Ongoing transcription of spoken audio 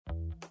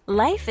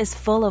Life is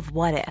full of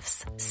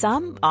what-ifs.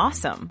 Some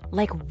awesome,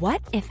 like what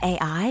if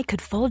AI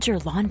could fold your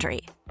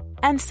laundry?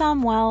 And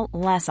some, well,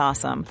 less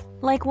awesome,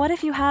 like what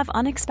if you have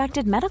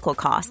unexpected medical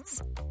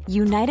costs?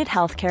 United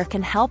Healthcare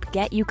can help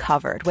get you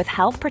covered with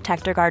Health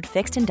Protector Guard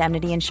fixed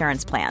indemnity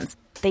insurance plans.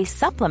 They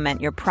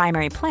supplement your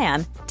primary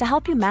plan to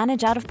help you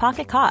manage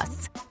out-of-pocket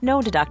costs.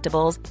 No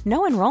deductibles,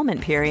 no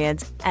enrollment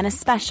periods, and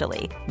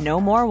especially no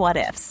more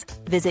what-ifs.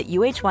 Visit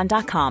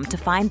uh1.com to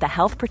find the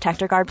Health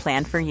Protector Guard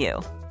plan for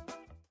you.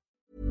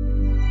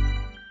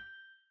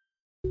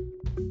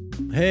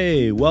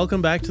 Hey,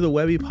 welcome back to the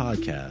Webby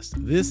podcast.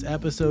 This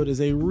episode is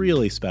a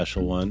really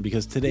special one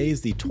because today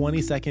is the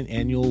 22nd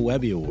annual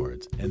Webby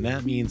Awards, and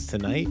that means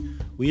tonight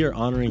we are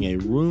honoring a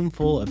room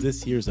full of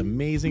this year's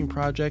amazing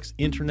projects,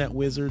 internet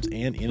wizards,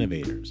 and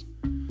innovators.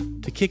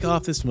 To kick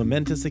off this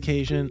momentous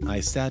occasion, I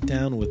sat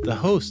down with the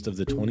host of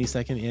the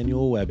 22nd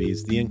annual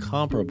Webbies, the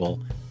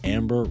incomparable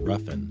Amber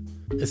Ruffin.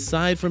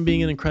 Aside from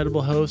being an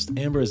incredible host,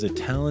 Amber is a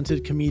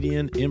talented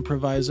comedian,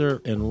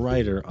 improviser, and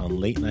writer on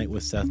Late Night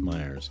with Seth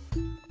Meyers.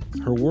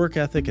 Her work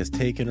ethic has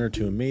taken her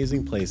to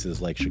amazing places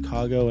like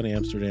Chicago and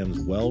Amsterdam's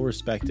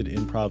well-respected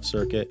improv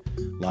circuit,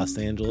 Los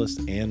Angeles,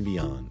 and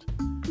beyond.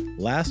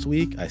 Last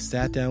week, I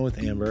sat down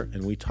with Amber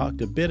and we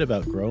talked a bit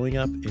about growing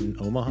up in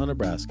Omaha,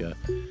 Nebraska,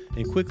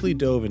 and quickly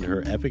dove into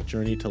her epic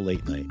journey to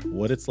late night,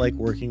 what it's like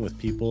working with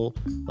people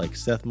like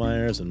Seth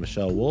Meyers and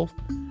Michelle Wolf,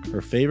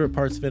 her favorite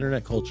parts of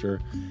internet culture,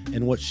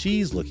 and what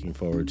she's looking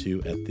forward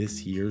to at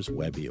this year's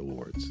Webby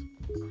Awards.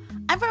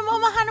 I'm from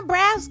Omaha,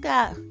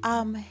 Nebraska.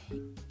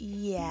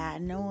 Yeah,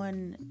 no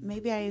one,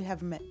 maybe I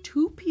have met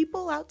two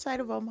people outside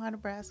of Omaha,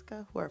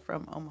 Nebraska who are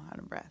from Omaha,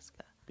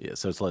 Nebraska. Yeah,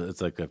 so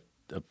it's like a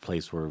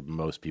place where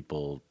most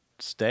people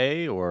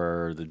stay,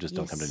 or they just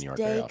don't come to New York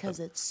very often? Because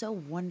it's so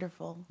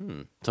wonderful.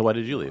 So why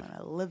did you leave?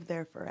 I live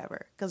there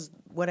forever, because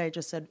what I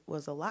just said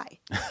was a lie.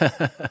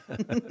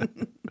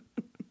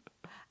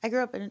 I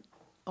grew up in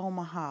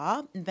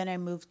Omaha, and then I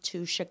moved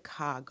to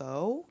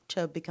Chicago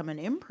to become an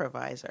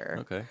improviser.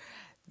 Okay.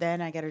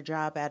 Then I got a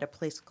job at a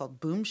place called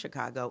Boom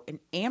Chicago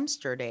in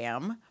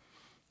Amsterdam.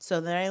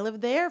 So then I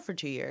lived there for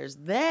 2 years.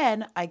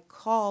 Then I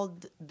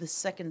called the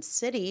second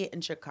city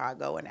in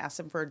Chicago and asked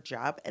them for a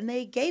job, and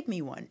they gave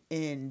me one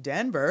in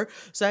Denver.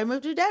 So I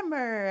moved to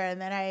Denver,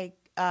 and then I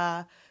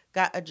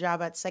got a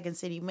job at Second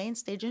City Main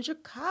Stage in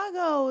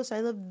Chicago. So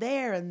I lived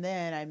there, and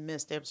then I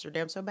missed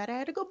Amsterdam so bad I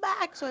had to go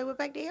back. So I went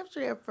back to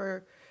Amsterdam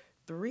for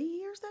 3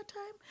 years that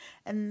time.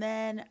 And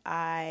then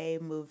I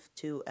moved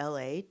to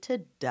LA to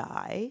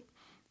die.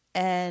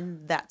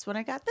 And that's when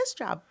I got this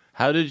job.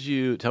 How did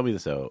you, tell me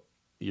this though,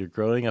 you're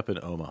growing up in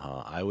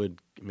Omaha.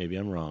 Maybe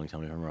I'm wrong, tell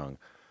me if I'm wrong.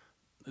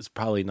 It's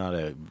probably not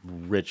a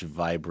rich,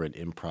 vibrant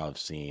improv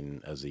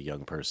scene as a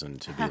young person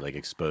to be like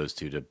exposed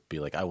to be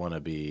like, I want to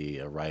be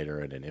a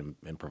writer and an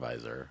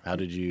improviser. How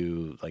did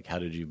you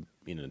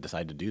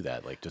decide to do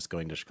that? Like just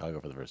going to Chicago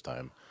for the first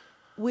time?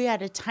 We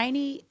had a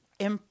tiny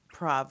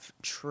improv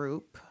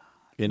troupe.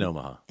 In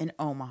Omaha? In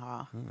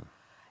Omaha.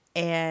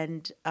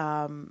 And,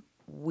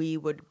 we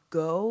would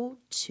go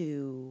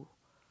to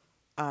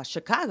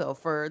Chicago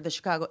for the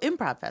Chicago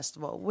Improv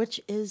Festival,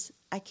 which is,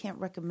 I can't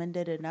recommend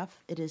it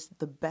enough. It is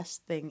the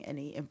best thing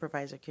any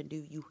improviser can do.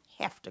 You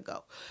have to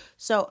go.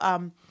 So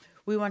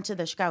we went to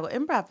the Chicago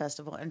Improv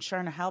Festival, and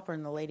Sharna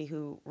Halpern, the lady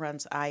who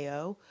runs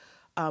I.O.,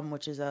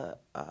 which is a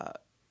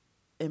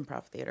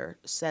improv theater,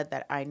 said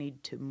that I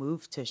need to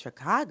move to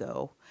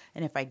Chicago,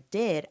 and if I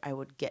did, I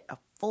would get a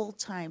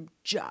full-time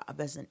job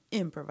as an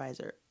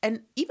improviser.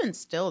 And even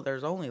still,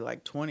 there's only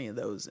like 20 of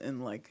those in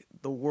like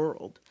the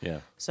world. Yeah.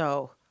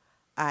 So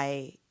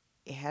I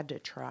had to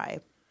try.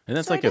 And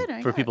that's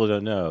for people who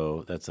don't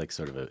know, that's like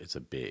sort of it's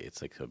a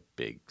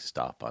big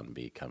stop on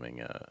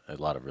becoming a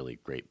lot of really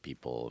great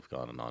people have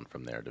gone on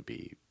from there to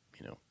be,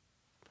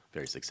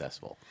 very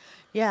successful.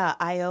 Yeah,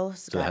 I.O.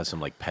 So it has some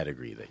like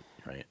pedigree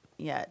right?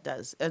 Yeah, it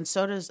does. And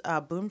so does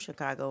Boom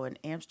Chicago in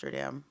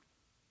Amsterdam.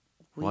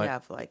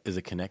 Is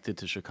it connected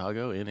to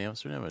Chicago in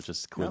Amsterdam? It's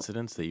just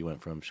coincidence that you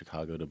went from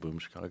Chicago to Boom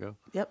Chicago?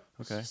 Yep.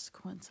 Okay. It's just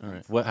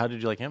coincidence. All right. How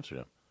did you like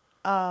Amsterdam?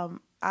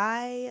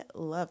 I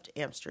loved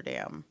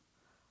Amsterdam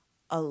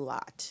a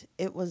lot.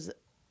 It was,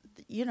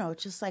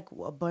 just like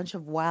a bunch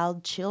of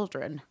wild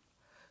children.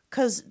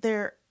 Because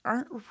there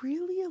aren't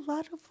really a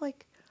lot of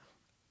like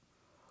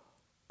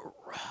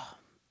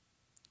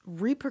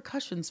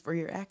repercussions for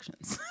your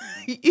actions.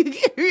 you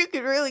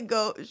could really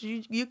go,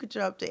 you could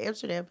show up to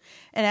Amsterdam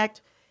and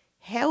act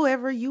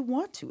however you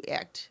want to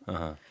act.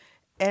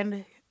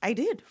 And I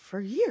did for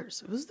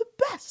years. It was the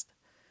best.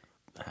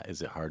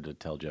 Is it hard to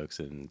tell jokes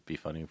and be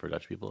funny for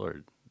Dutch people,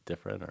 or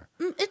different? Or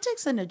it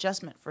takes an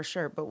adjustment for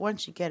sure, but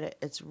once you get it,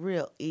 it's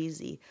real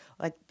easy.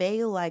 Like,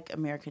 they like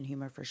American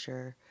humor for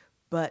sure,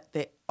 but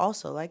they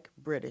also like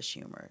British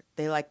humor.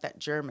 They like that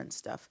German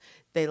stuff.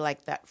 They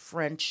like that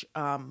French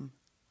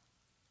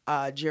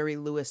Jerry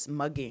Lewis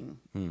mugging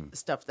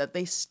stuff that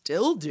they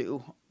still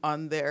do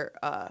on their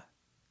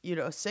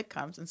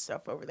sitcoms and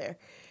stuff over there.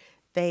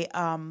 They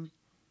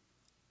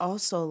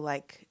also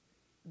like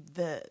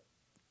the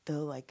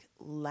like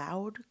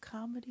loud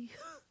comedy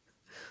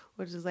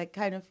which is like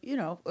kind of,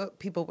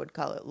 people would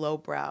call it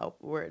lowbrow,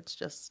 where it's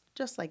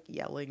just like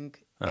yelling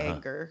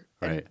anger.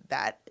 Right. And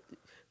that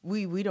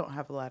we don't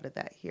have a lot of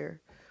that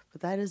here.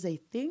 But that is a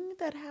thing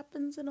that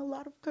happens in a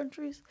lot of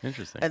countries.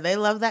 Interesting. And they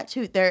love that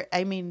too.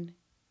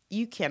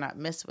 You cannot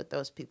miss with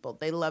those people.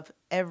 They love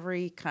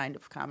every kind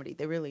of comedy.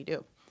 They really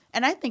do.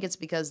 And I think it's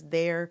because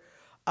their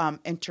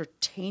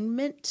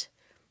entertainment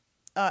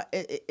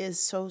is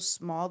so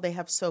small. They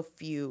have so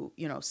few,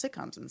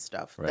 sitcoms and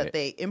stuff that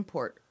they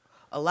import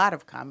a lot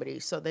of comedy.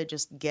 So they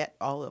just get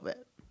all of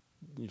it.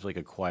 You've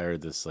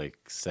acquired this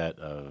set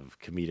of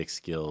comedic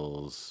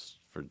skills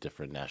for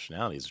different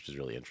nationalities, which is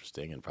really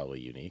interesting and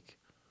probably unique.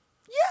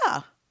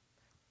 Yeah,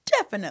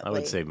 definitely. I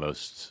would say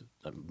most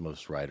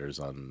writers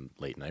on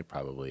late night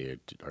probably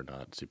are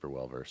not super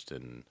well versed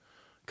in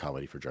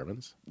comedy for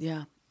Germans.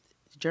 Yeah,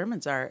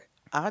 Germans are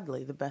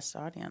oddly the best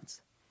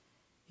audience.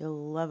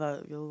 You'll love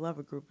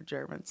a group of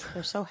Germans.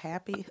 They're so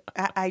happy.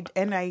 I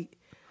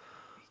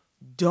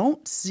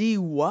don't see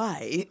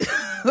why,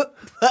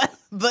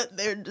 but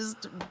they're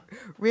just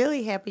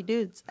really happy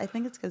dudes. I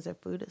think it's because their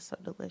food is so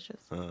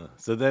delicious.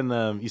 So then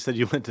you said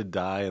you went to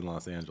Die in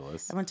Los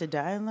Angeles. I went to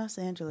Die in Los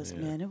Angeles. Yeah.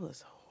 Man, it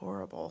was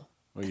horrible.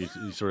 Well, you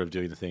sort of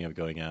doing the thing of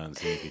going out and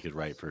seeing if you could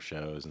write for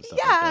shows and stuff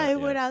like that. I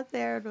went out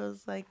there and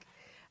was like,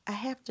 I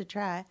have to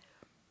try.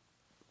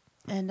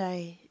 And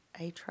I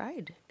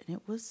tried, and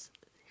it was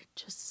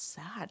just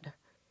sad.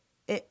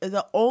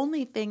 The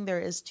only thing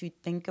there is to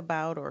think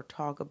about or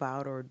talk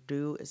about or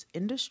do is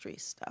industry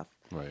stuff.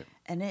 Right.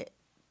 And it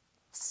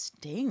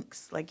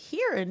stinks. Like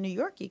here in New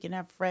York, you can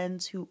have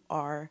friends who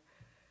are,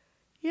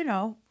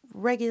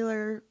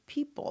 regular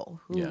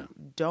people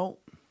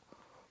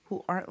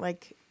who aren't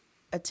like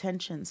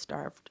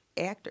attention-starved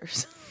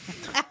actors,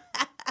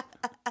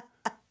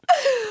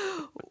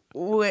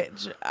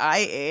 which I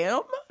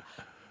am.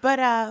 But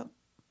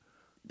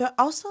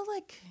also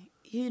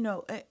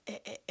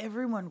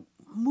everyone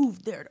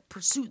moved there to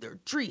pursue their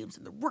dreams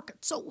and they're working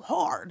so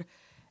hard.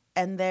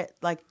 And that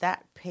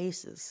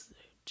pace is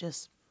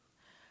just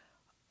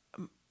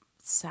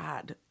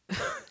sad.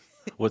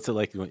 What's it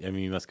like? I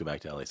mean, you must go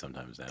back to LA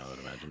sometimes now, I would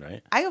imagine,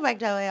 right? I go back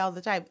to LA all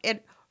the time. And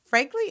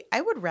frankly,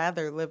 I would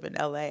rather live in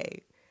LA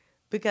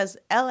because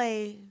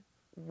LA,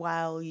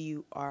 while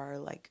you are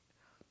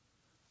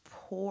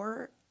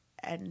poor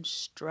and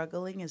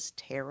struggling, is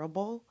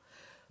terrible.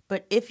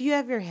 But if you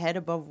have your head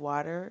above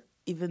water,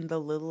 even the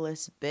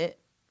littlest bit,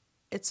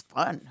 it's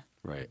fun.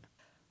 Right.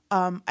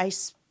 I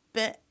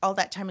spent all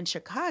that time in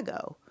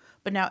Chicago,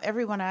 but now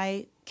everyone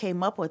I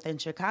came up with in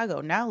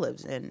Chicago now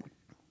lives in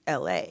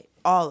LA.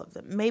 All of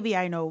them. Maybe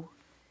I know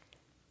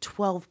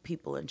 12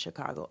 people in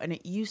Chicago, and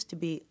it used to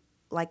be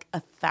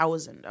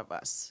 1,000 of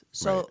us.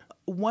 So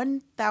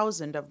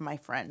 1,000 of my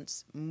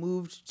friends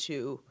moved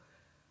to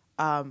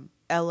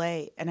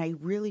LA, and I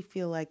really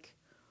feel like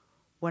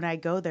when I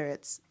go there,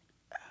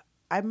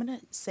 I'm going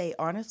to say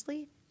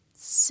honestly,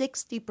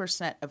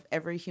 60% of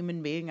every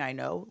human being I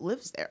know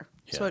lives there.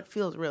 Yeah. So it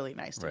feels really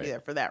nice to be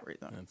there for that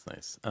reason. That's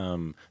nice.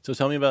 So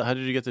tell me about, how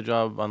did you get the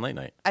job on late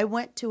night? I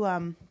went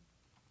to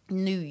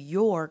New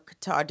York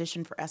to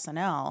audition for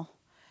SNL,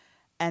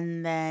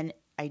 and then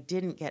I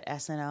didn't get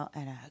SNL,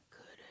 and I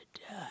could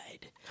have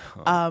died.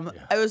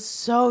 I was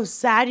so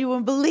sad you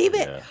wouldn't believe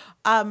it.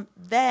 Yeah.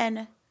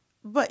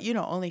 But,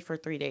 only for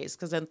 3 days,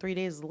 because then 3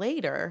 days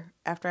later,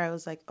 after I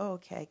was like, oh,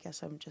 okay, I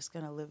guess I'm just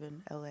going to live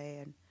in L.A.,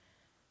 and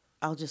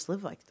I'll just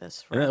live like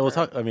this forever. And we'll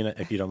talk,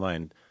 if you don't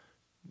mind,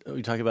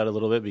 we talk about it a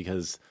little bit,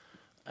 because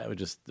I would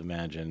just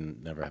imagine,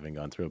 never having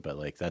gone through it, but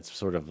that's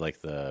sort of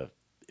the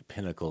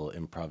pinnacle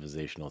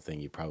improvisational thing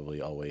you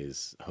probably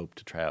always hope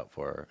to try out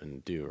for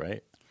and do,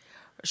 right?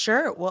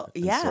 Sure. Well,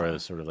 yeah.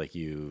 Sort of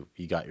you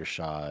got your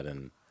shot.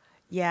 And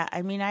yeah,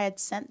 I had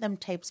sent them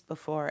tapes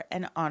before,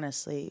 and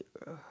honestly,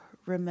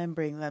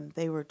 remembering them,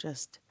 they were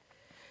just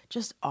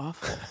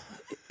awful.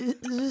 It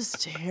was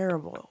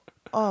terrible.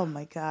 Oh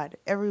my God.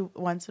 Every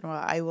once in a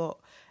while I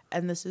will,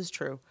 and this is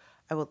true,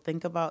 I will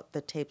think about the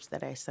tapes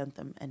that I sent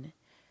them and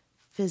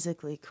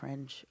physically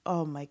cringe.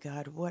 Oh my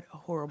God, what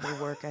horrible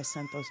work I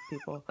sent those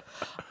people.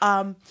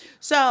 But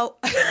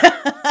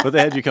they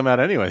had you come out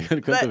anyway. It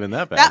couldn't have been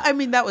that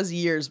bad. That was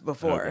years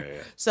before. Okay,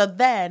 yeah. So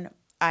then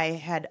I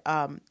had,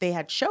 they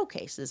had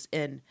showcases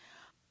in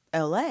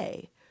LA.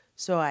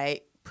 So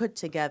I put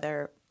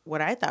together what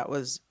I thought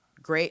was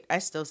great. I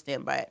still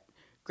stand by it.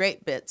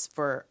 Great bits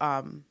for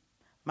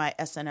my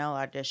SNL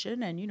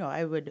audition, and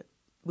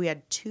we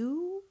had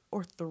 2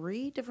 or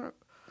 3 different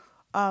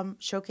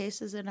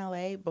showcases in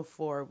LA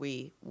before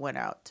we went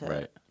out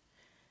to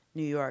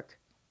New York.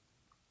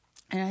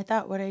 And I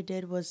thought what I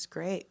did was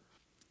great,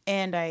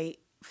 and I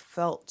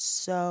felt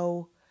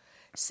so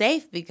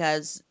safe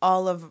because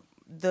all of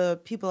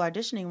the people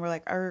auditioning were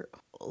our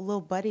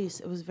little buddies.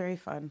 It was very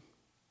fun.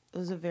 It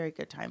was a very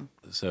good time.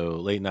 So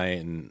late night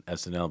and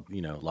SNL,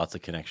 lots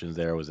of connections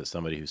there. Was it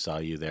somebody who saw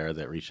you there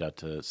that reached out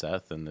to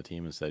Seth and the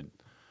team and said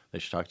they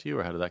should talk to you,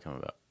 or how did that come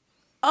about?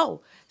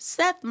 Oh,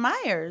 Seth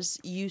Meyers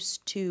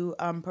used to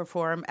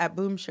perform at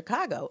Boom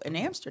Chicago in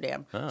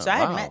Amsterdam. Oh, so I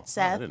had wow. met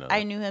Seth. didn't know that.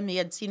 I knew him. He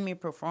had seen me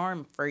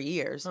perform for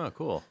years. Oh,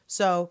 cool.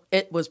 So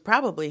it was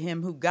probably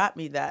him who got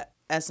me that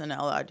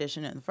SNL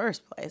audition in the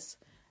first place.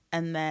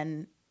 And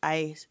then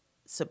I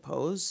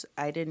suppose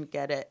I didn't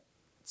get it.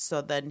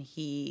 So then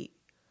he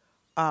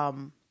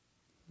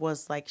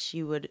was like,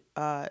 she would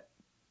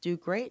do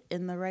great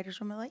in the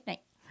writer's room at late night.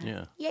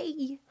 Yeah.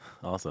 Yay.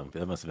 Awesome.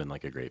 That must have been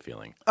like a great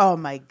feeling. Oh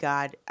my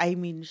God. I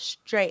mean,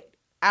 straight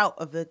out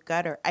of the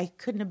gutter. I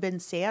couldn't have been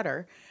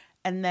sadder.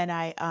 And then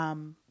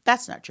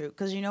that's not true.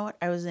 Because you know what?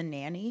 I was a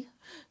nanny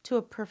to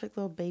a perfect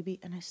little baby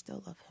and I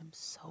still love him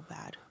so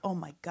bad. Oh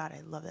my God. I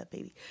love that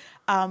baby.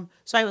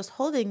 So I was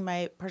holding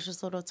my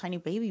precious little tiny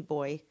baby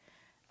boy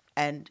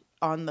and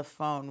on the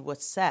phone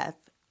with Seth,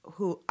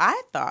 who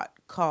I thought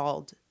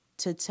called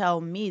to tell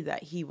me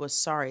that he was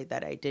sorry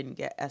that I didn't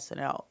get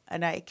SNL.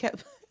 And I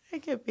kept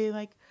being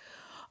like,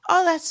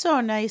 oh, that's so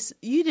nice.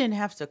 You didn't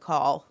have to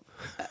call.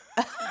 But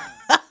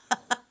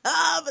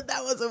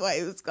that wasn't why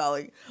he was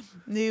calling.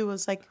 He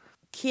was like,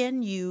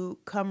 can you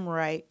come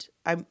right?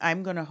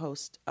 I'm going to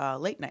host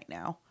late night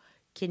now.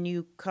 Can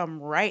you come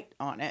right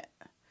on it?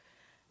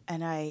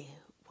 And I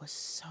was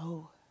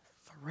so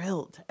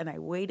thrilled. And I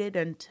waited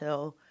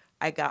until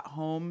I got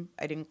home.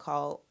 I didn't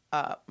call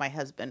my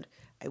husband.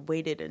 I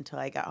waited until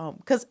I got home.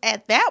 Because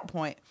at that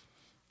point,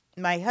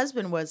 my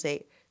husband was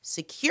a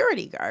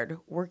security guard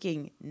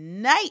working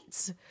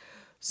nights.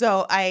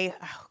 So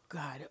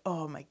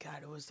oh my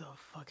God, it was the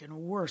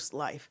fucking worst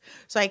life.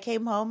 So I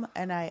came home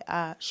and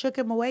I shook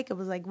him awake and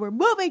was like, we're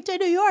moving to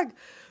New York.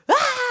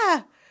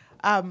 Ah!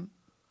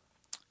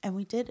 And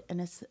we did,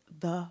 and it's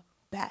the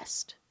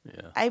best.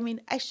 Yeah. I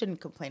mean, I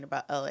shouldn't complain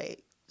about LA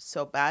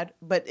so bad,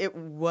 but it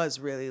was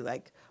really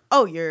like,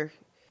 oh, your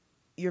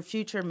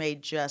future may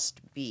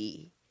just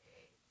be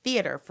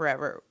theater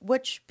forever,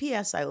 which,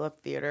 P.S., I love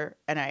theater,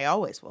 and I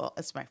always will.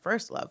 It's my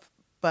first love.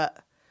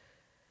 But,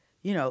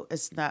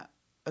 it's not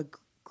a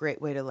great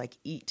way to,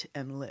 eat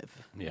and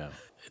live. Yeah.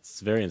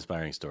 It's a very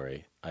inspiring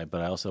story. But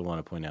I also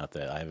want to point out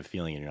that I have a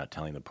feeling, and you're not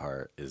telling the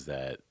part, is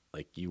that,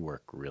 you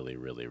work really,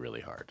 really,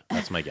 really hard.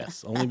 That's my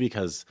guess. Only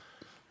because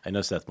I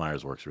know Seth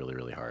Meyers works really,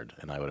 really hard,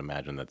 and I would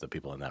imagine that the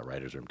people in that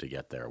writer's room to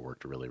get there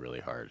worked really, really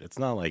hard. It's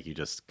not like you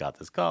just got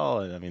this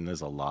call. I mean,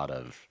 there's a lot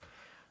of...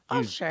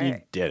 Sure. You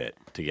did it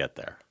to get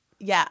there.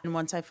 Yeah. And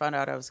once I found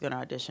out I was going to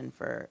audition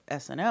for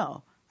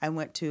SNL, I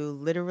went to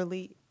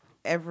literally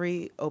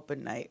every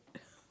open mic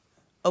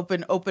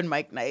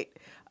night,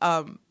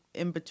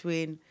 in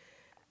between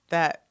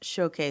that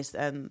showcase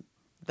and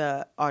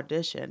the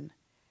audition,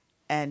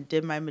 and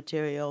did my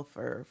material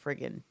for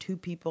friggin' 2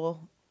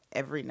 people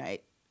every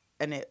night.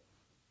 And it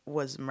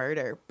was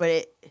murder.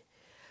 But it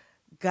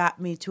got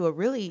me to a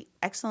really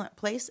excellent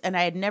place. And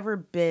I had never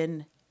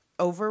been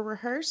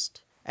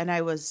over-rehearsed. And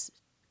I was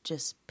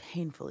just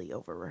painfully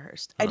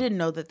over-rehearsed. I didn't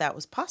know that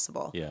was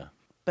possible. Yeah.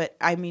 But,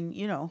 I mean,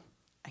 I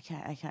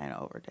kind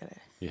of overdid it.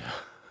 Yeah.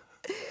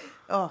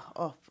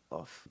 Oh.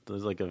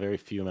 There's a very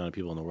few amount of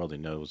people in the world who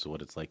knows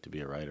what it's like to be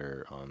a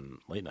writer on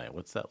late night.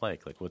 What's that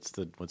like?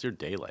 What's your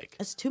day like?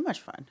 It's too much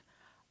fun.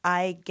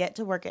 I get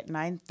to work at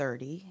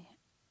 9:30,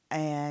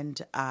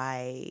 and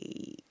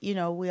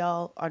we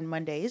all, on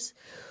Mondays,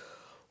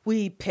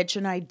 we pitch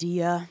an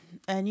idea,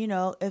 and,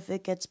 if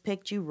it gets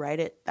picked, you write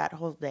it that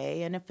whole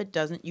day. And if it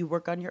doesn't, you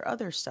work on your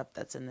other stuff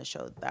that's in the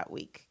show that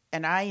week.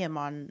 And I am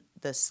on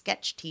the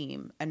sketch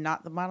team and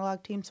not the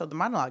monologue team. So the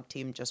monologue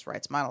team just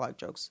writes monologue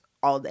jokes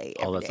all day,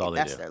 every day. All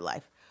That's do. Their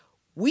life.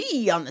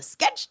 We on the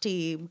sketch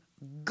team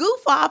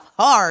goof off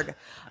hard.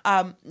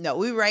 No,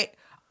 we write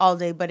all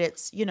day, but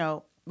it's,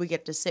 we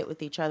get to sit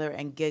with each other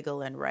and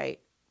giggle and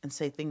write and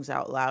say things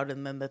out loud.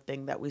 And then the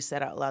thing that we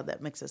said out loud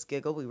that makes us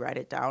giggle, we write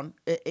it down.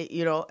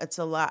 It's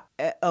a lot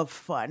of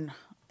fun.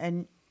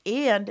 And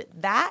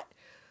that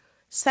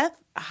Seth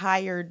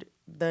hired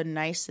the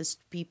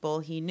nicest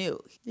people he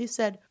knew. He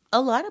said, a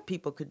lot of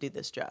people could do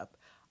this job.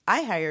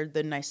 I hired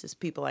the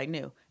nicest people I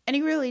knew. And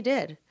he really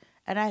did.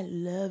 And I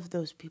love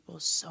those people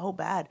so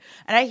bad.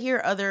 And I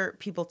hear other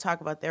people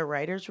talk about their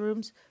writers'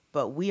 rooms,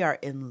 but we are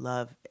in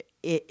love.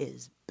 It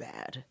is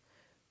bad.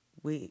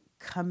 We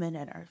come in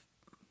and are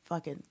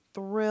fucking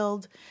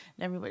thrilled,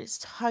 and everybody's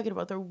talking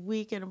about their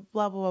week and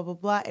blah, blah, blah, blah,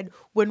 blah. And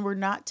when we're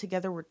not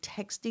together, we're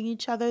texting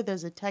each other.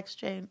 There's a text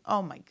chain.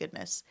 Oh, my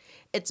goodness.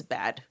 It's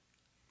bad.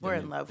 We're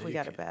in love. We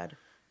got it bad.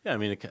 Yeah,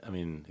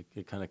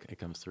 it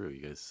comes through.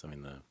 You guys,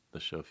 the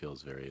show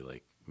feels very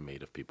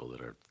made of people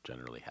that are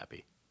generally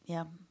happy.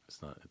 Yeah.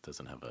 It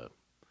doesn't have a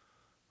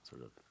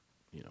sort of,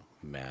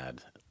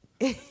 mad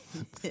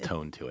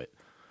tone to it.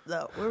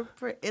 No,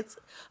 it's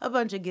a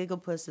bunch of giggle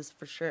pusses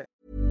for sure.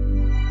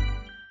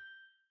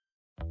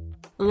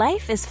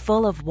 Life is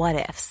full of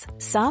what-ifs.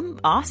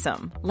 Some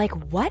awesome, like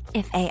what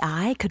if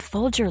AI could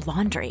fold your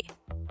laundry?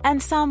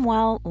 And some,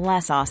 well,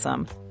 less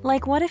awesome,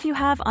 like what if you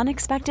have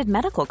unexpected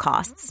medical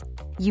costs?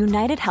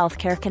 United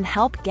Healthcare can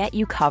help get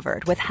you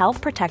covered with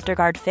Health Protector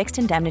Guard fixed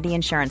indemnity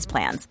insurance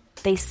plans.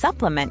 They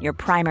supplement your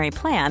primary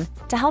plan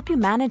to help you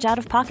manage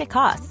out-of-pocket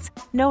costs.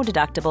 No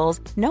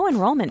deductibles, no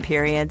enrollment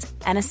periods,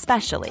 and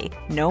especially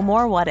no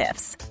more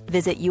what-ifs.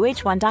 Visit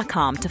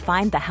uh1.com to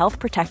find the Health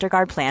Protector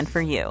Guard plan for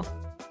you.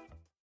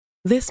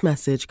 This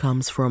message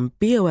comes from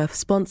BOF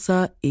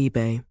sponsor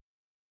eBay.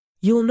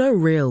 You'll know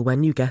real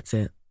when you get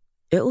it.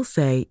 It'll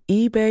say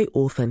eBay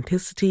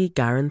Authenticity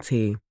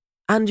Guarantee.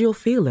 And you'll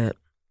feel it.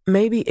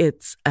 Maybe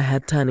it's a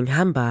head-turning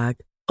handbag,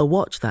 a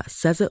watch that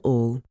says it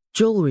all,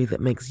 jewelry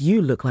that makes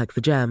you look like the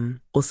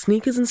gem, or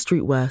sneakers and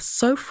streetwear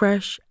so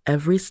fresh,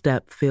 every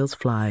step feels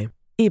fly.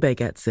 eBay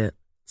gets it.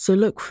 So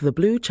look for the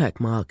blue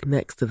check mark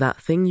next to that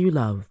thing you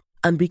love,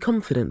 and be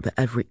confident that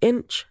every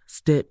inch,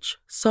 stitch,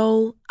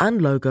 sole,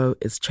 and logo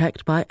is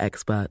checked by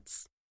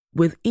experts.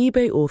 With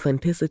eBay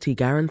Authenticity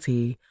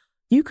Guarantee,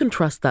 you can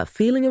trust that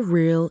feeling of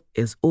real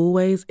is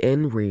always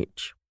in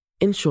reach.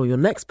 Ensure your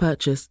next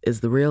purchase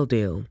is the real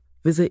deal.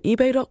 Visit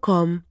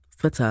ebay.com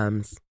for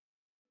terms.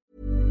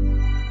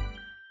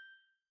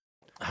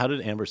 How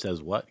did Amber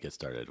Says What get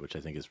started? Which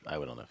I think is, I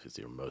don't know if it's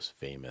your most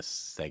famous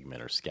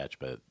segment or sketch,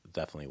 but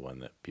definitely one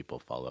that people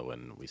follow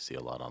and we see a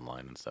lot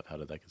online and stuff. How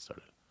did that get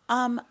started?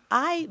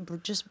 I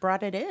just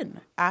brought it in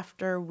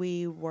after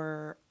we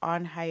were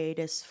on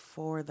hiatus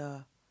for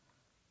the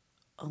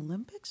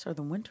Olympics or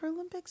the Winter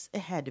Olympics.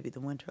 It had to be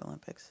the Winter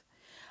Olympics.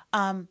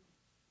 And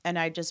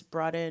I just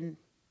brought in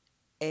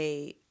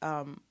a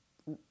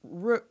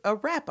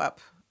wrap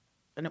up,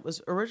 and it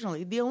was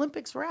originally the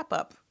Olympics wrap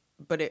up.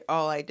 But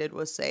all I did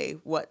was say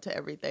what to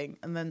everything.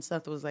 And then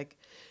Seth was like,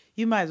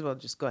 you might as well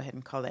just go ahead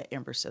and call that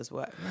Amber Says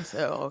What. And I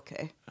said, oh,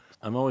 okay.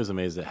 I'm always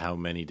amazed at how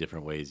many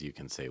different ways you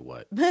can say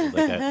what. Like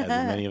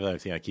many of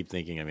them, I keep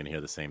thinking I'm going to hear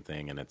the same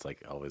thing, and it's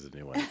like always a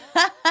new one.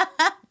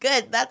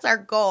 Good. That's our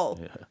goal.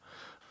 Yeah.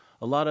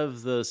 A lot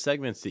of the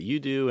segments that you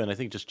do, and I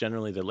think just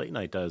generally the late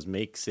night does,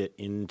 makes it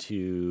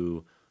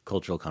into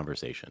cultural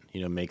conversation.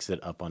 Makes it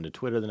up onto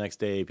Twitter the next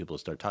day. People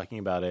start talking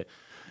about it.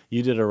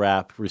 You did a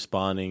rap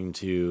responding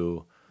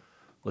to,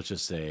 let's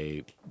just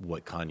say,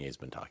 what Kanye's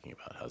been talking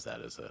about. How's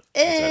that as a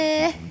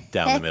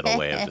down the middle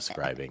way of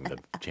describing the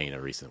chain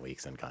of recent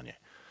weeks and Kanye?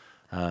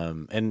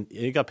 And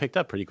it got picked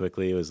up pretty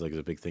quickly. It was like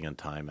a big thing on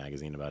Time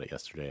magazine about it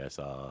yesterday. I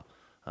saw.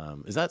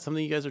 Is that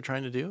something you guys are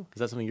trying to do? Is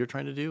that something you're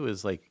trying to do?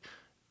 Is like,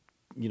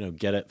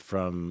 get it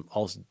from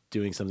also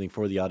doing something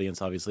for the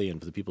audience, obviously, and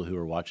for the people who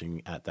are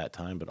watching at that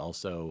time, but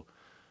also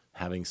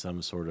having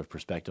some sort of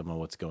perspective on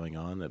what's going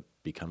on that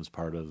becomes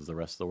part of the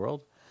rest of the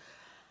world?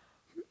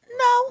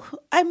 No,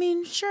 I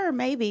mean, sure,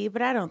 maybe,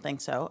 but I don't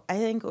think so. I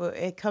think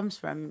it comes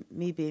from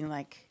me being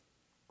like,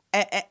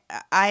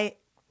 I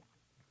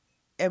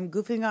am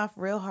goofing off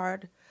real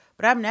hard,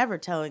 but I'm never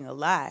telling a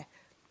lie.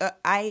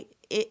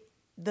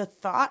 The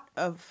thought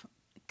of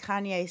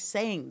Kanye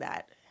saying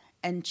that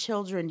and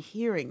children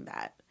hearing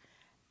that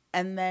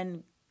and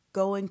then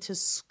going to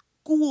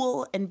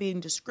school and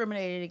being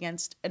discriminated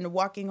against and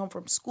walking home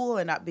from school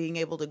and not being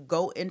able to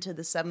go into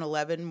the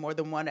 7-Eleven more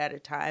than one at a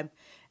time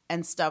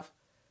and stuff,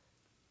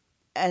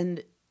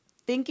 and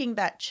thinking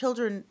that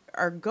children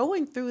are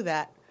going through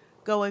that,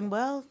 going,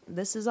 well,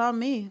 this is on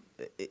me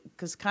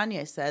because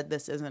Kanye said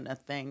this isn't a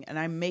thing, and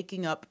I'm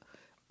making up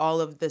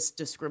all of this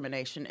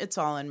discrimination. It's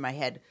all in my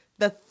head.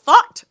 The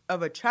thought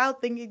of a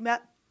child thinking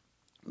that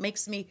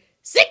makes me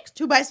sick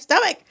to my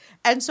stomach.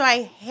 And so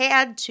I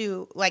had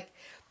to,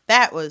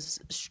 that was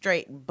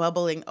straight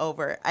bubbling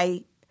over.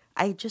 I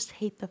just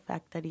hate the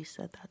fact that he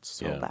said that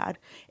so bad.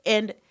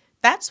 And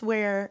that's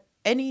where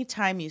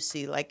anytime you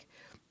see,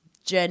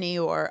 Jenny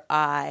or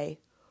I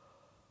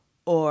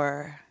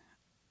or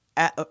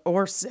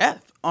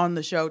Seth on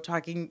the show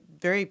talking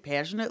very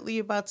passionately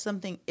about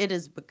something, it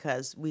is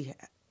because we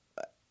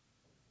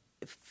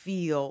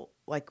feel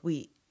like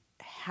we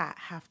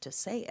have to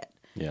say it.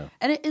 Yeah.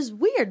 And it is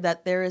weird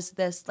that there is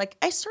this,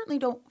 I certainly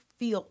don't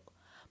feel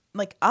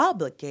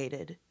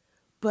obligated,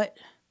 but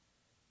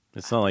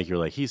it's not like you're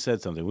like, he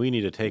said something, we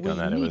need to take on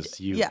that. It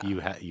was you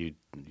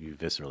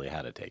viscerally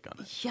had a take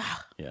on it. Yeah.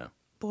 Yeah.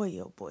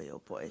 Boy, oh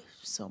boy,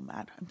 so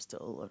mad. I'm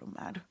still a little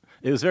mad.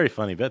 It was a very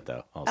funny bit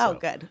though. Also. Oh,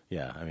 good.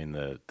 Yeah, I mean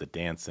the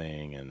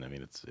dancing, and I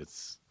mean it's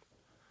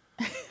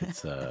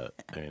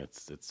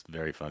it's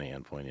very funny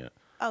and poignant.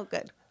 Oh,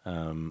 good.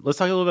 Let's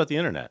talk a little about the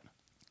internet.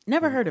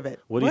 Never heard of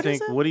it. What do you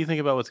think? What do you think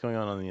about what's going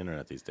on the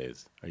internet these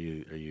days? Are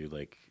you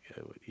like,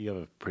 you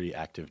have a pretty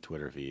active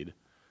Twitter feed?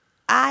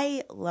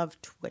 I love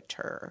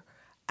Twitter.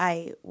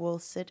 I will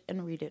sit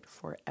and read it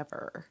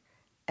forever.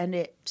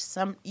 And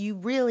you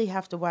really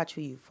have to watch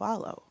who you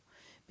follow,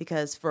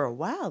 because for a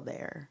while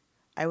there,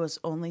 I was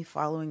only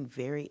following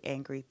very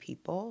angry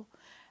people,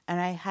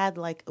 and I had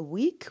a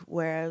week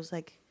where I was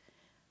like,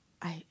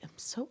 I am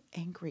so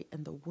angry,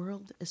 and the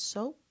world is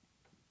so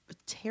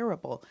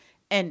terrible.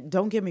 And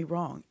don't get me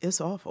wrong, it's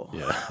awful.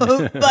 Yeah.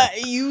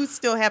 But you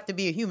still have to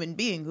be a human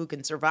being who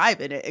can survive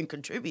in it and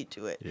contribute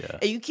to it. Yeah.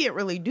 And you can't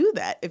really do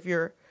that if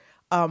you're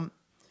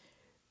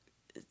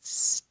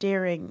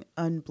staring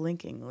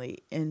unblinkingly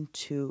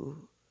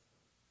into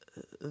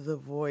the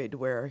void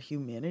where our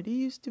humanity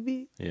used to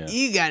be. Yeah.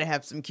 You got to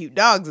have some cute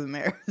dogs in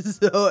there.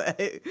 So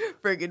I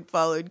friggin'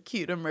 followed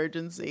Cute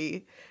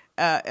Emergency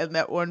and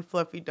that one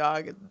fluffy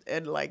dog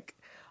and like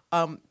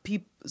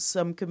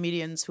some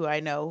comedians who I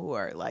know who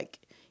are like,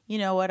 you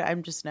know what,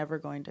 I'm just never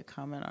going to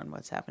comment on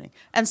what's happening.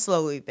 And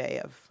slowly they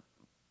have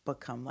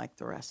become like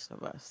the rest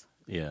of us.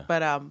 Yeah.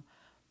 But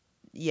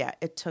yeah,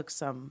 it took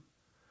some,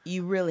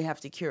 you really have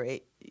to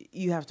curate.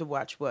 You have to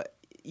watch what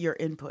your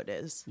input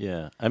is.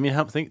 Yeah. I mean,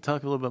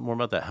 talk a little bit more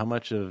about that. How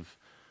much of,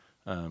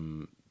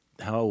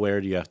 how aware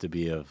do you have to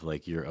be of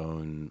like your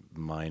own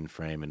mind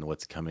frame and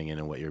what's coming in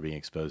and what you're being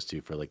exposed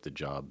to for like the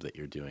job that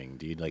you're doing?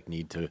 Do you like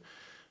need to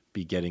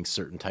be getting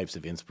certain types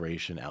of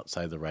inspiration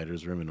outside the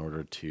writer's room in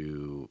order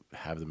to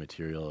have the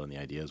material and the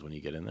ideas when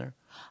you get in there?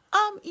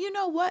 You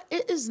know what?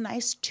 It is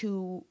nice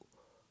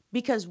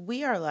because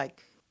we are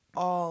like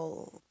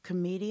all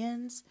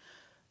comedians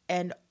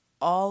and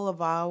all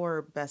of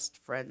our best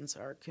friends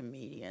are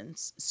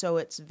comedians. So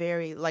it's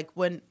very like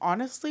when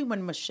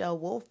Michelle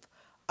Wolf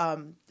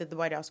did the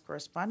White House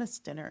Correspondents'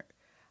 Dinner,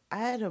 I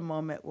had a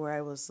moment where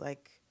I was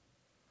like,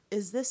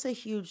 is this a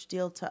huge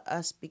deal to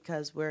us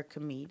because we're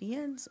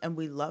comedians and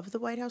we love the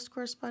White House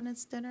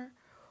Correspondents' Dinner?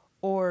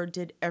 Or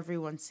did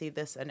everyone see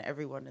this and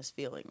everyone is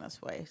feeling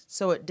this way?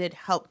 So it did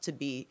help to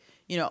be,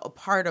 a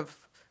part of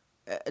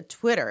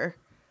Twitter.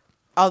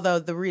 Although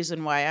the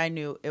reason why I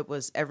knew it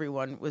was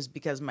everyone was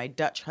because my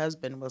Dutch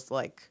husband was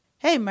like,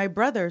 hey, my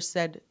brother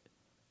said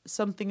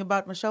something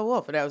about Michelle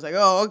Wolf. And I was like,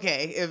 oh,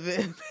 okay.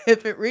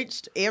 If it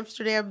reached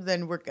Amsterdam,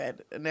 then we're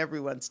good. And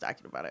everyone's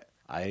talking about it.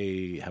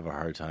 I have a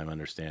hard time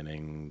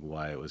understanding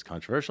why it was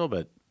controversial,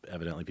 but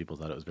evidently people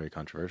thought it was very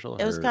controversial.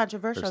 It was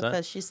controversial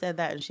because she said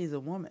that and she's a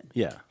woman.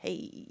 Yeah.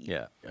 Hey.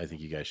 Yeah. I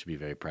think you guys should be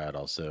very proud.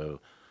 Also,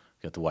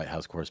 we got the White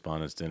House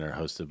Correspondents' Dinner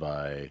hosted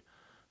by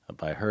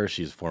her.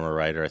 She's a former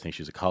writer. I think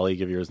she's a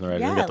colleague of yours in the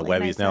writer's room. We got the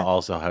Webbies now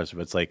also hosted,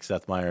 but it's like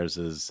Seth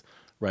Meyers'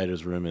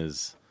 writer's room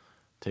is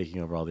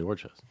taking over all the award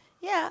shows.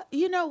 Yeah.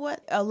 You know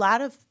what? A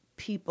lot of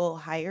people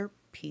hire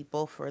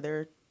people for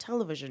their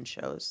television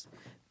shows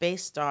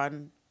based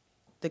on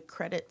the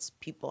credits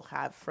people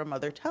have from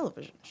other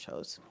television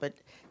shows. But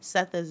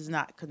Seth is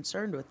not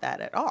concerned with that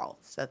at all.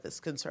 Seth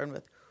is concerned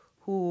with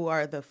who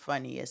are the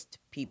funniest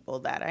people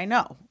that I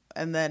know.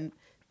 And then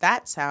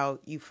that's how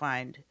you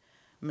find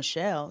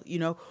Michelle.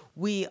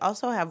 We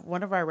also have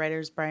one of our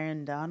writers,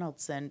 Brian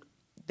Donaldson.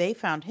 They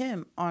found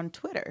him on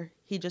Twitter.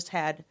 He's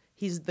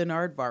the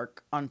Nardvark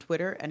on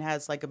Twitter and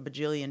has like a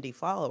bajillion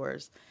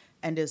followers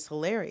and is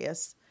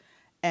hilarious.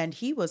 And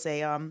he was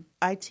a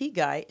IT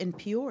guy in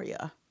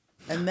Peoria.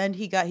 And then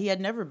he had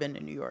never been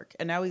to New York.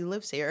 And now he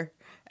lives here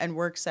and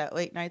works at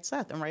Late Night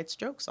Seth and writes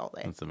jokes all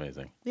day. That's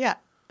amazing. Yeah.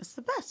 It's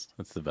the best.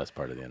 That's the best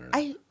part of the internet.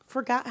 I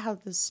forgot how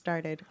this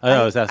started.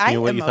 I was asking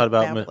you what you thought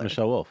about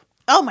Michelle Wolf.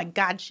 Oh, my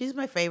God. She's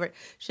my favorite.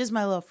 She's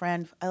my little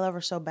friend. I love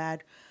her so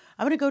bad.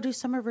 I'm going to go do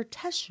some of her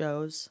test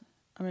shows.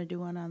 I'm going to do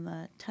one on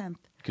the 10th.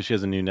 Because she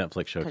has a new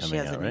Netflix show coming out, right? She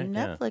has a new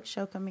Netflix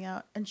show coming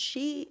out. And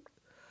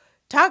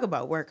talk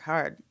about work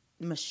hard.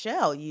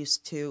 Michelle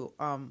used to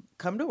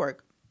come to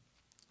work.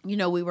 We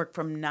work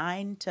from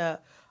 9 to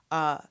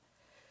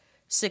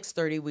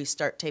 6:30. We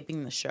start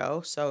taping the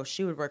show. So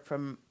she would work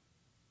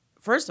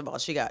first of all,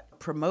 she got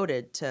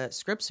promoted to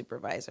script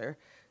supervisor.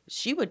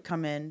 She would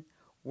come in,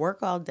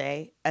 work all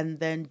day, and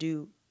then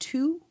do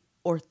 2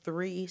 or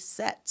 3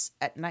 sets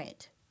at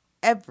night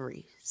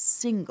every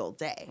single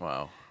day.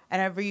 Wow.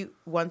 And every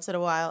once in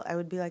a while, I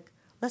would be like,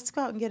 let's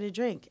go out and get a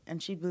drink.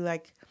 And she'd be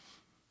like,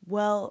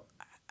 well,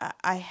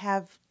 I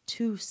have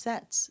 2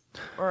 sets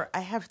or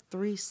I have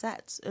 3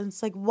 sets. And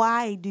it's like,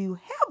 why do you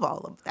have all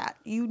of that?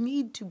 You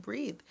need to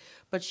breathe.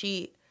 But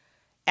she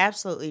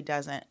absolutely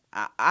doesn't.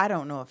 I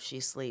don't know if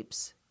she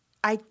sleeps.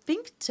 I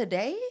think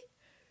today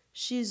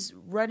she's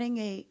running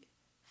a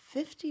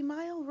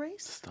 50-mile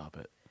race. Stop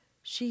it.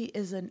 She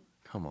is an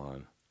Come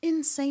on.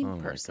 insane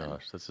person. Oh my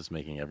gosh, that's just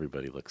making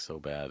everybody look so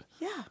bad.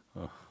 Yeah.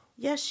 Oh.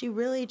 Yeah, she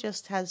really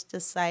just has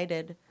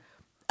decided,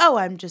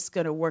 I'm just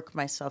going to work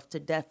myself to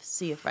death,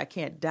 see if I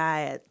can't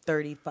die at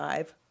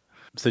 35.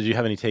 So do you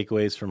have any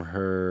takeaways from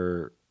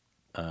her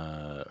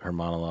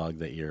monologue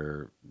that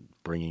you're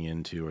bringing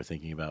into or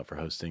thinking about for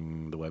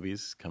hosting the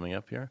Webbies coming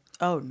up here?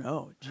 Oh,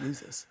 no,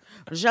 Jesus.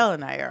 Michelle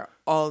and I are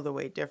all the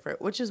way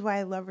different, which is why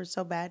I love her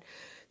so bad,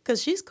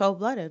 because she's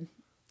cold-blooded.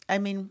 I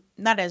mean,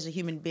 not as a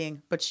human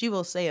being, but she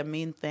will say a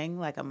mean thing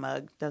like a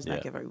mug, does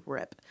not give a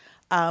rip,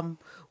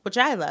 which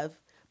I love.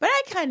 But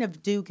I kind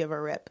of do give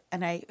a rip,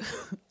 and I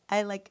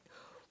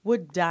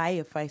would die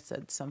if I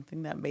said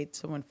something that made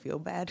someone feel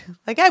bad.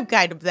 Like, I'm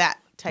kind of that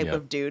type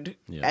of dude,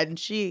 and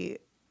she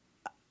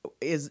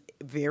is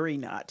very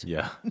not.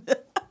 Yeah.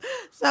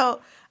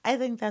 So I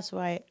think that's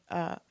why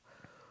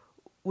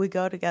we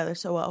go together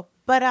so well.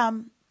 But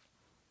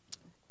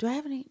do I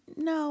have any?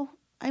 No.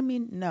 I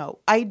mean, no.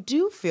 I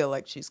do feel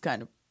like she's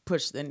kind of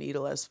pushed the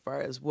needle as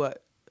far as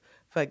what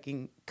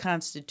fucking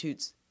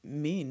constitutes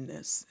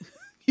meanness.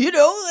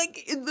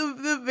 Like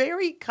the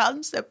very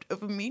concept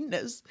of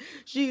meanness,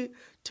 she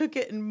took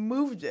it and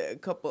moved it a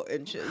couple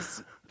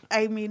inches.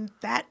 I mean,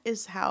 that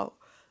is how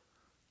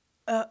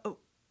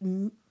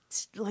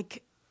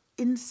like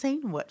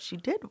insane what she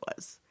did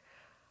was.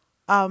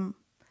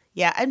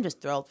 Yeah, I'm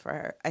just thrilled for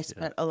her. I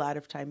spent a lot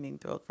of time being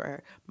thrilled for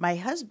her. My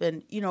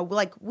husband,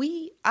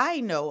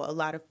 I know a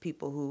lot of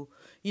people who,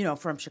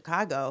 from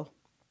Chicago,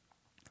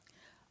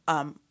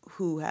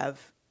 who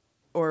have,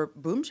 or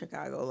Boom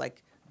Chicago,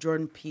 like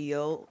Jordan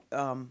Peele,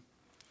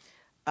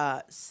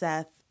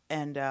 Seth,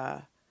 and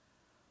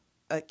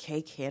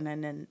Kay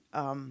Cannon,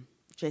 and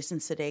Jason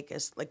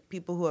Sudeikis, like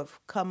people who have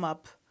come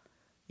up,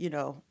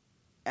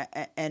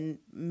 and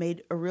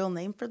made a real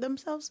name for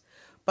themselves.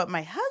 But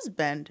my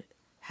husband,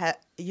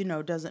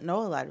 doesn't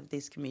know a lot of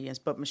these comedians.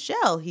 But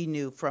Michelle, he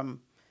knew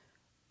from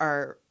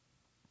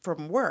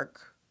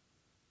work,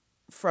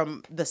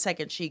 from the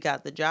second she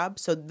got the job.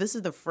 So this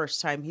is the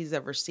first time he's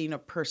ever seen a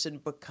person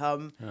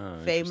become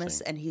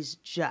famous, and he's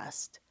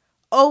just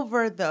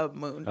over the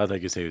moon. I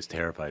thought you say he was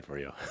terrified for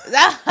you.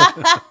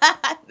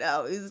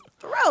 No, he's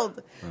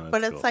thrilled.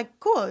 But it's cool. like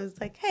cool. It's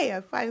like, hey,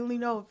 I finally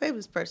know a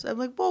famous person. I'm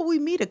like, well, we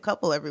meet a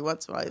couple every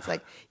once in a while. He's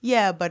like,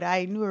 yeah, but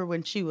I knew her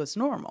when she was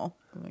normal.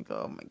 I'm like,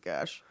 oh my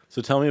gosh.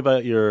 So tell me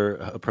about your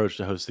approach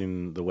to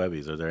hosting the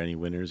Webbies. Are there any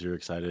winners you're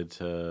excited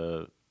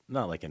to,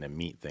 not like in a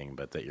meet thing,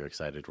 but that you're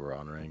excited we're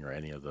honoring, or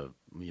any of the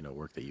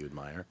work that you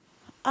admire?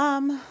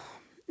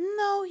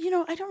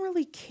 No, I don't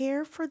really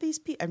care for these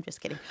people. I'm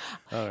just kidding.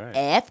 All right.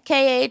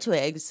 FKA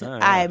Twigs. Oh, yeah.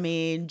 I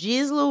mean,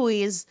 geez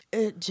Louise.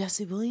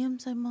 Jesse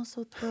Williams, I'm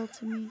also thrilled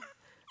to meet.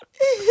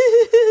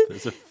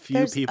 There's a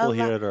few people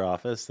here at our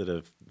office that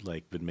have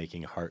been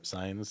making heart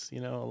signs, a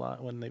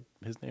lot when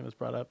his name is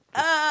brought up.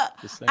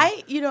 Just saying.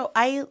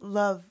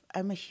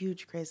 I'm a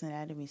huge Grey's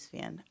Anatomy's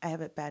fan. I have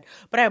it bad.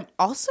 But I'm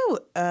also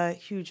a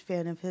huge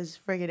fan of his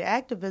friggin'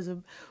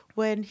 activism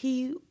when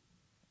he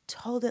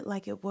told it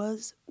like it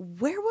was.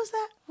 Where was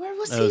that? Where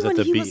was he when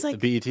he was like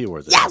the BET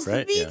Awards? Yes,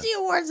 right? the BET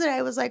Awards, and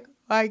I was like,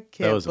 I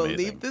can't believe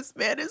amazing. this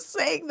man is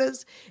saying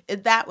this.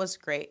 And that was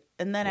great.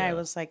 And then I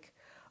was like,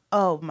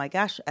 oh my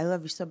gosh, I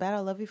love you so bad,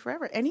 I'll love you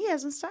forever. And he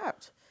hasn't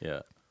stopped.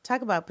 Yeah.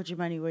 Talk about put your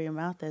money where your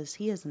mouth is.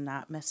 He is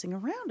not messing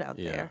around out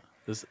there.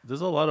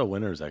 There's a lot of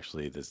winners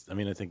actually.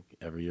 I think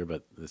every year,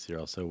 but this year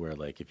also, where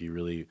if you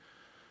really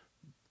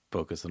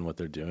focus on what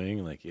they're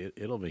doing,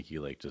 it'll make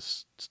you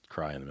just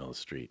cry in the middle of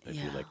the street. If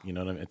you you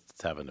know what I mean?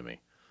 It's happened to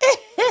me.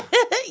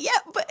 Yeah,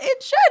 but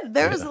it should.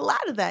 There was a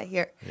lot of that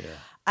here. Yeah.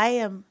 I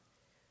am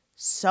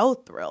so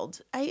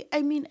thrilled.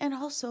 I mean, and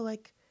also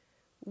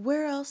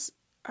where else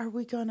are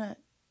we gonna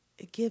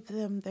give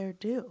them their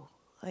due?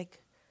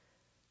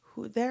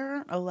 There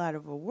aren't a lot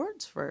of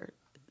awards for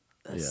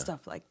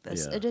stuff like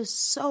this. Yeah. It is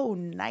so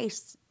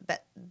nice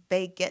that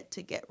they get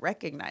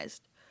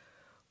recognized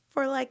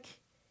for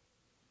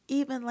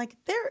even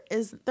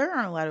there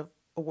aren't a lot of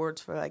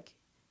awards for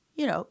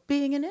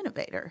being an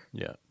innovator.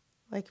 Yeah.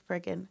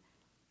 Friggin'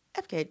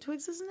 FKA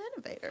Twigs is an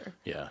innovator.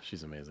 Yeah,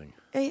 she's amazing.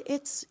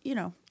 It's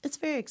it's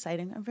very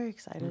exciting. I'm very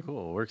excited.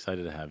 Cool. We're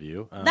excited to have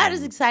you. Not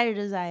as excited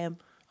as I am.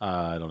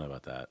 I don't know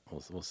about that.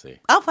 We'll see.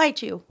 I'll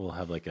fight you. We'll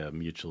have a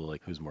mutual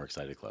who's more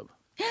excited club.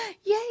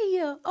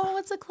 Yay! Oh,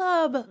 it's a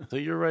club. So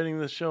you're writing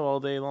this show all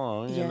day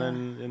long, Yeah.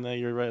 and then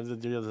you're writing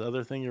the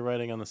other thing you're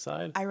writing on the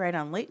side. I write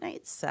on Late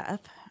Night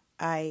Seth.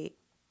 I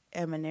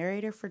am a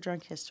narrator for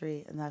Drunk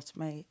History, and that's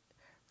my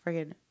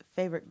friggin'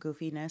 favorite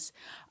goofiness.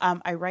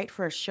 I write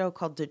for a show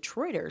called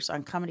Detroiters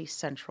on Comedy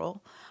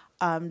Central.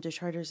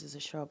 Detroiters is a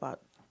show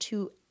about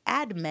two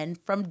ad men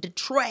from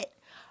Detroit.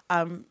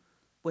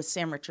 With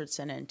Sam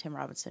Richardson and Tim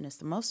Robinson is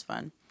the most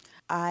fun.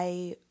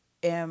 I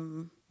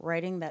am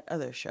writing that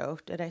other show.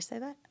 Did I say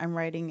that? I'm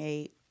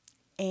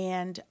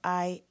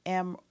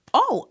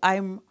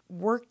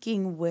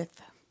working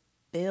with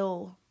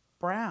Bill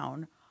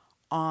Brown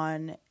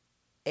on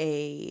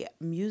a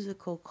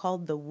musical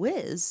called The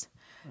Wiz,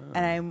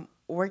 and I'm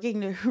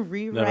working to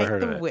rewrite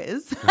The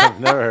Wiz. I've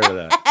never heard of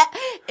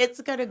that. It's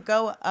going to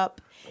go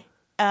up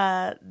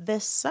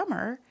this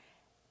summer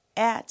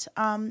at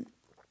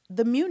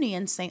the Muni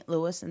in St.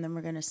 Louis, and then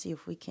we're going to see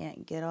if we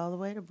can't get all the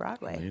way to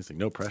Broadway. Amazing.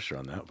 No pressure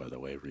on that, by the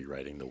way,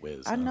 rewriting The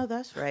Wiz. I know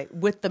that's right.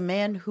 With the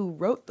man who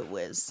wrote The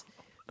Wiz.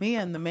 Me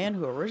and the man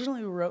who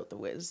originally wrote The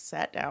Wiz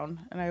sat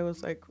down, and I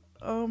was like,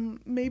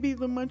 maybe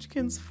the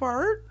Munchkins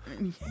fart?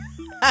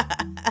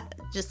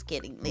 Just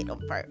kidding. They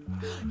don't fart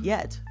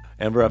yet.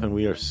 Amber Ruffin,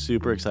 we are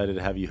super excited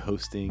to have you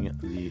hosting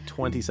the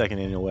 22nd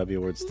Annual Webby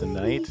Awards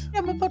tonight.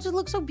 Yeah, my butt just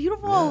looks so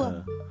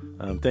beautiful.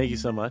 Yeah. Thank you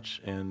so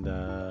much, and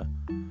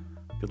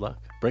good luck.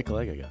 Break a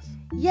leg, I guess.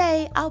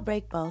 Yay, I'll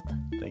break both.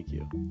 Thank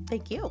you.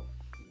 Thank you.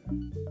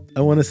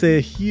 I want to say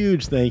a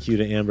huge thank you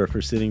to Amber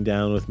for sitting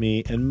down with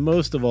me, and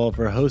most of all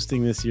for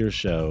hosting this year's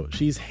show.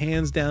 She's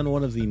hands down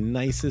one of the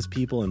nicest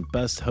people and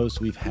best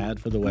hosts we've had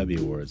for the Webby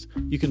Awards.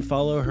 You can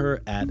follow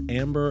her at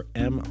Amber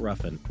M.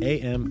 Ruffin,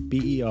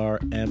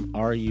 AmberMruffin,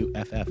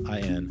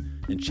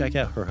 and check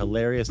out her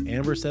hilarious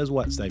Amber Says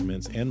What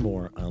segments and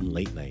more on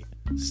Late Night.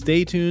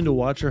 Stay tuned to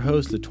watch her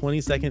host the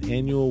 22nd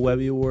Annual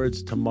Webby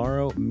Awards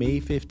tomorrow,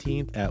 May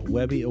 15th at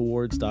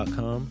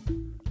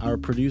webbyawards.com. Our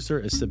producer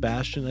is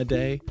Sebastian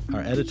Ade.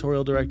 Our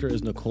editorial director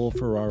is Nicole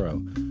Ferraro.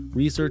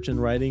 Research and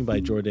writing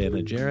by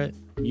Jordana Jarrett.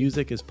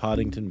 Music is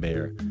Poddington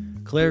Bear.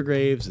 Claire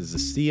Graves is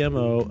the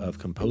CMO of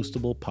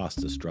Compostable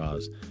Pasta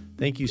Straws.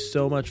 Thank you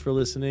so much for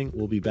listening.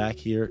 We'll be back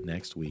here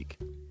next week.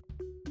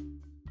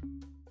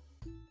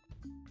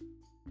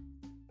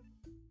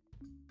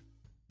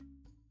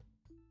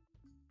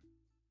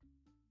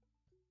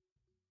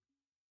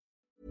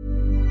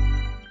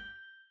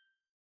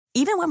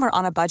 Even when we're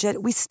on a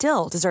budget, we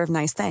still deserve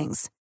nice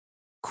things.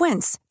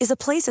 Quince is a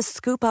place to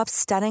scoop up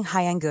stunning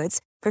high-end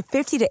goods for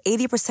 50 to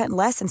 80%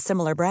 less than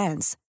similar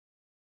brands.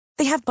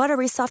 They have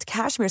buttery soft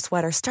cashmere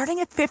sweaters starting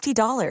at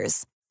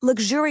 $50,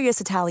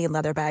 luxurious Italian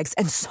leather bags,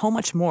 and so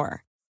much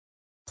more.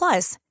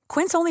 Plus,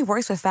 Quince only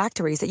works with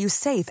factories that use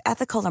safe,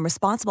 ethical, and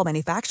responsible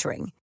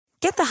manufacturing.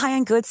 Get the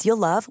high-end goods you'll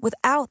love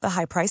without the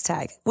high price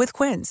tag with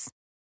Quince.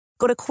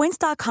 Go to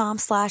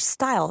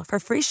quince.com/style for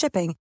free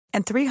shipping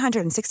and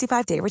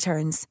 365-day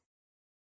returns.